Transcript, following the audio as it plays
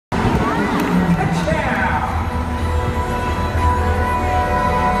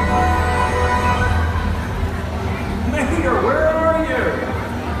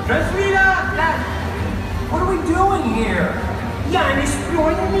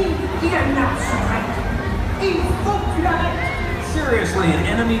actually an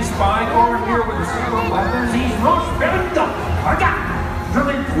enemy spy car here with a super weapon? Si je mange vers le temps. Regarde, je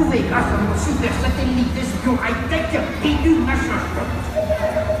vais le trouver grâce à mon super satellite d'espion high-tech et une machin.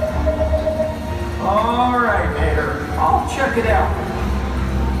 All right, Mater. I'll check it out.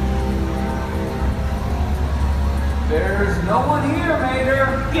 There's no one here, Mater.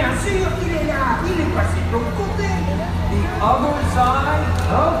 Bien sûr qu'il est là. Il est passé de l'autre côté. The other side?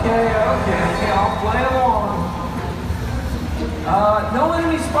 Okay, I'll play along. No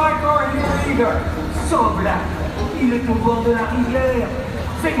enemy spy car here either. Sans blague, il est au bord de la rivière.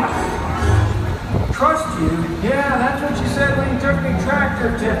 Fais-moi. Trust you? Yeah, that's what you said when you took me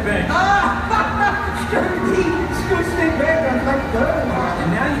tractor tipping. Je te le dis, ce que c'est bête un tracteur.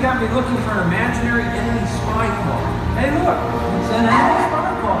 And now you got me looking for an imaginary enemy spy car. Hey, look, it's an enemy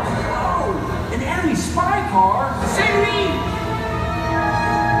spy car. Whoa, an enemy spy car? C'est lui.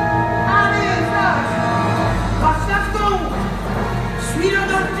 Allez, Flash, passe la seconde. Suis-le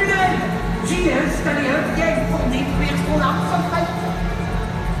dans le tunnel. J'y ai installé un piège pour détruire son arme secrète.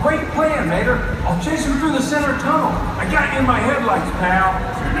 Great plan, Mater. I'll chase him through the center tunnel. I got you in my headlights, pal.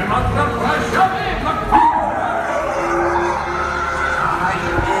 I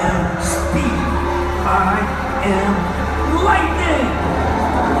am speed. I am lightning.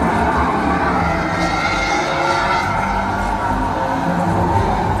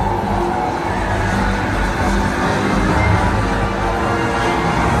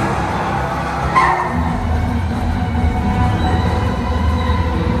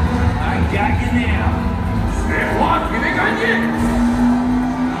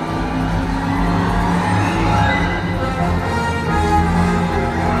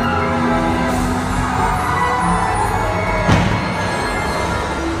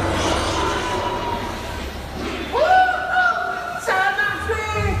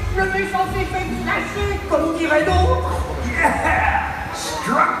 Comme dirait d'autres. Yeah!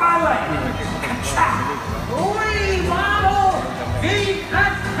 Struck by lightning. Ka-cha! Oui, bravo. Vive la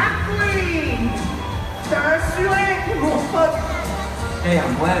McQueen. T'as assuré, mon pote. Hey,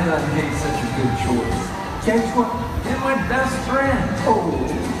 I'm glad I made such a good choice. Quel choix? You're my best friend. Oh,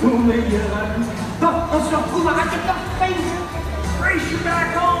 ton meilleur ami. Bon, on se retrouve à Ratchet Springs. Race you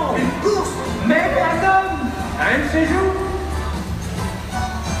back home. Une course, mais à l'homme. Un de ces jours.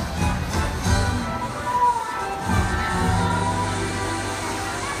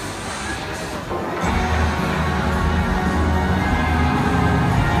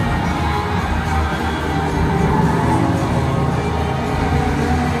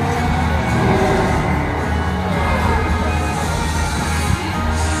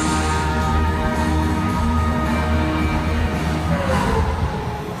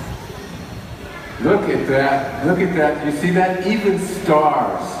 Look at that. You see that? Even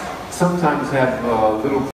stars sometimes have little